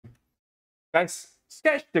Guys,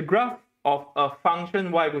 sketch the graph of a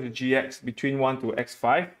function y equals to gx between 1 to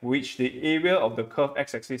x5, which the area of the curve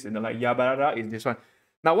x-axis in the like yabada is this one.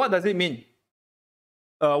 Now, what does it mean?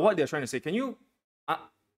 What they're trying to say. Can you try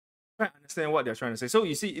to understand what they're trying to say? So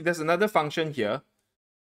you see, there's another function here.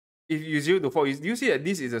 If you 0 to 4, do you see that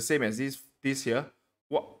this is the same as this here?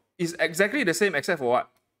 What is exactly the same except for what?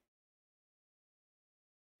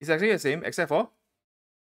 It's actually the same except for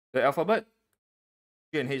the alphabet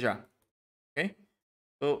G and H. Okay.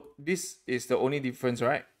 So this is the only difference,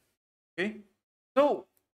 right? Okay. So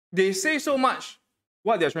they say so much.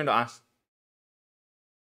 What they're trying to ask?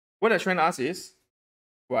 What they're trying to ask is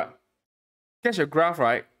what? Sketch a graph,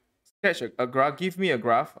 right? Sketch a graph. Give me a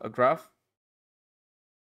graph.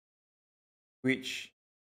 Which,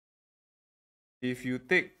 if you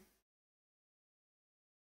take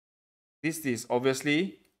this is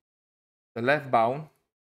obviously the left bound.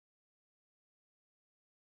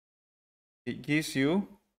 It gives you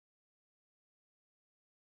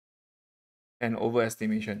an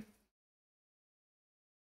overestimation.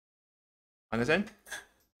 Understand?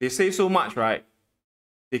 They say so much, right?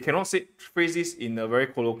 They cannot phrase this in a very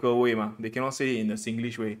colloquial way, ma. They cannot say it in a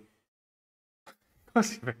Singlish way.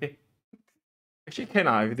 Actually can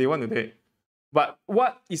if they want to do it. But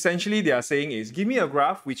what essentially they are saying is, give me a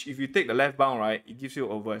graph which, if you take the left bound, right, it gives you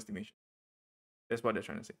overestimation. That's what they're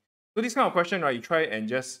trying to say. So this kind of question, right, you try and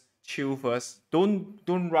just chill first. Don't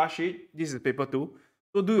rush it. This is paper 2.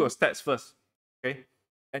 So do your stats first. Okay.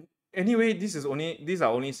 And anyway, these are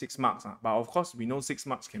only 6 marks. But of course, we know 6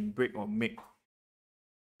 marks can break or make.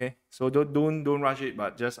 Okay. So don't rush it,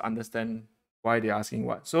 but just understand why they're asking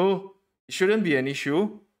what. So it shouldn't be an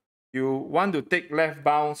issue. You want to take left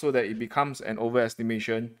bound so that it becomes an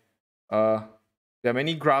overestimation. There are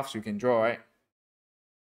many graphs you can draw, right?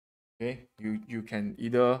 Okay, you can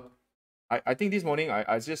either, I think this morning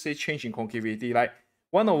I just say change in concavity. Like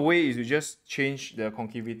one of the ways is you just change the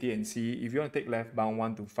concavity and see if you want to take left bound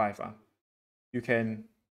 1 to 5. You can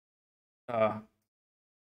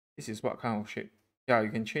this is what kind of shape? Yeah, you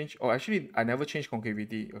can change. Oh, actually I never change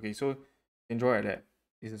concavity. Okay, so you can draw like that.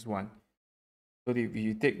 This is 1. So if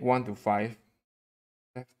you take 1 to 5,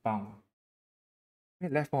 left bound.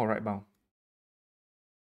 Left bound or right bound?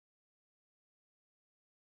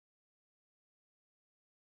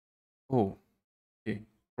 Oh, okay,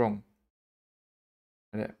 wrong.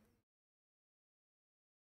 Like that.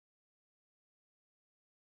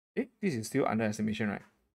 Okay, this is still underestimation, right?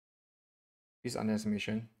 This is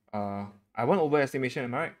underestimation. I want overestimation,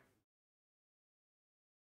 am I right?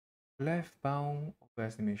 Left bound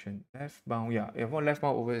overestimation. Left bound, yeah. If I want left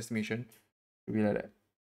bound overestimation, it will be like that.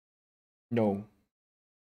 No.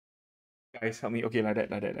 Guys, help me. Okay, like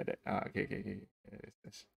that. Okay.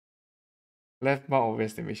 Yes. Left bound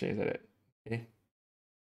overestimation is like that. Okay.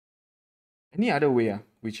 Any other way,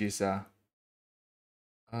 which is like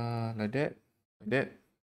that.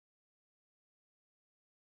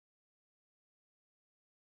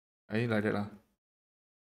 I think like that.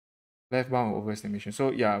 Left bound overestimation.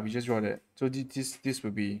 So yeah, we just draw that. So this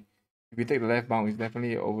will be, if we take the left bound, it's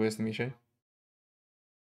definitely overestimation.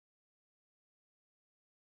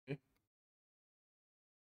 Okay.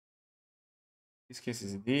 This case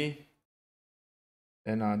is D.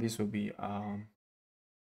 Then this will be